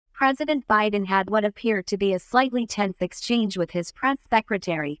President Biden had what appeared to be a slightly tense exchange with his press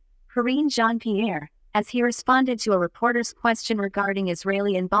secretary, Karine Jean-Pierre, as he responded to a reporter's question regarding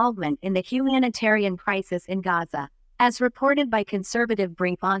Israeli involvement in the humanitarian crisis in Gaza. As reported by Conservative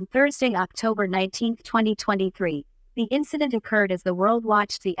Brief on Thursday, October 19, 2023, the incident occurred as the world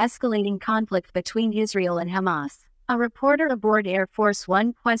watched the escalating conflict between Israel and Hamas. A reporter aboard Air Force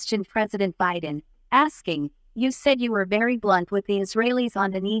One questioned President Biden, asking, "You said you were very blunt with the Israelis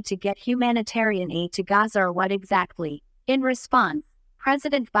on the need to get humanitarian aid to Gaza, or what exactly?" In response,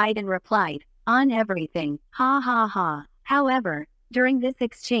 President Biden replied, "On everything, ha ha ha." However, during this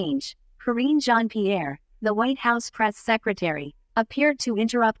exchange, Karine Jean-Pierre, the White House press secretary, appeared to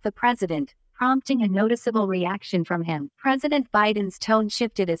interrupt the president, prompting a noticeable reaction from him. President Biden's tone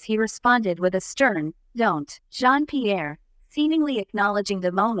shifted as he responded with a stern, "Don't." Jean-Pierre, seemingly acknowledging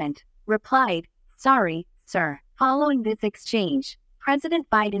the moment, replied, "Sorry, sir." Following this exchange, President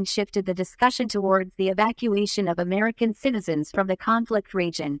Biden shifted the discussion towards the evacuation of American citizens from the conflict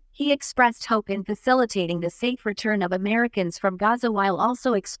region. He expressed hope in facilitating the safe return of Americans from Gaza while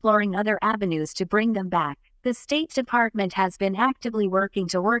also exploring other avenues to bring them back. The State Department has been actively working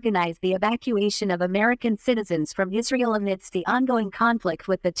to organize the evacuation of American citizens from Israel amidst the ongoing conflict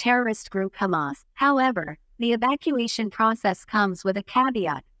with the terrorist group Hamas. However, the evacuation process comes with a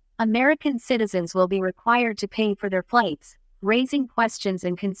caveat. American citizens will be required to pay for their flights, raising questions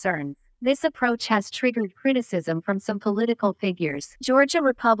and concerns. This approach has triggered criticism from some political figures. Georgia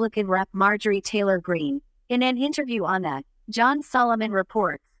Republican Rep. Marjorie Taylor Greene, in an interview on the John Solomon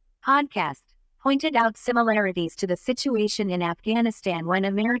Reports podcast, pointed out similarities to the situation in Afghanistan when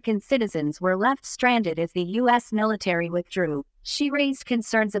American citizens were left stranded as the U.S. military withdrew. She raised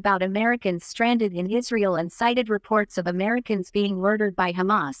concerns about Americans stranded in Israel and cited reports of Americans being murdered by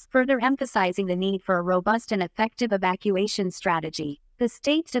Hamas, further emphasizing the need for a robust and effective evacuation strategy. The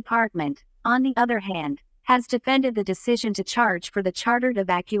State Department, on the other hand, has defended the decision to charge for the chartered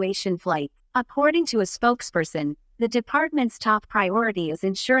evacuation flight. According to a spokesperson, the department's top priority is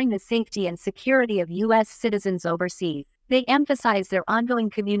ensuring the safety and security of U.S. citizens overseas. They emphasize their ongoing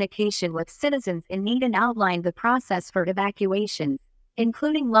communication with citizens in need and outlined the process for evacuation,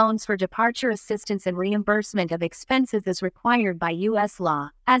 including loans for departure assistance and reimbursement of expenses as required by U.S. law.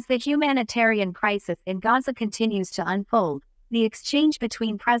 As the humanitarian crisis in Gaza continues to unfold, the exchange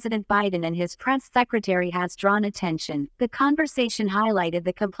between President Biden and his press secretary has drawn attention. The conversation highlighted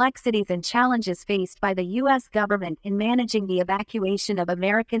the complexities and challenges faced by the U.S. government in managing the evacuation of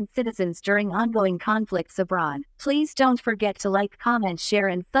American citizens during ongoing conflicts abroad. Please don't forget to like, comment, share,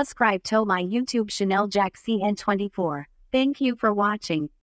 and subscribe to my YouTube channel Jaxcey N24. Thank you for watching.